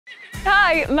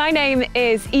Hi, my name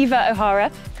is Eva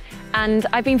O'Hara and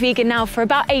I've been vegan now for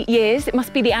about 8 years. It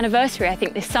must be the anniversary, I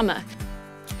think, this summer.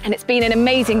 And it's been an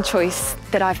amazing choice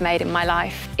that I've made in my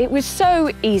life. It was so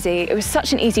easy. It was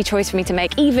such an easy choice for me to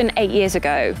make, even 8 years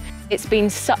ago. It's been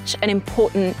such an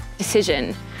important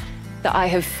decision that I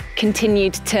have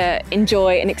continued to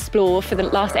enjoy and explore for the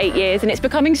last 8 years, and it's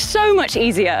becoming so much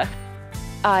easier.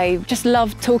 I just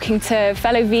love talking to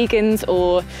fellow vegans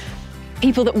or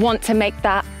people that want to make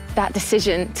that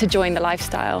decision to join the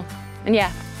lifestyle. And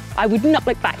yeah, I would not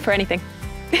look back for anything.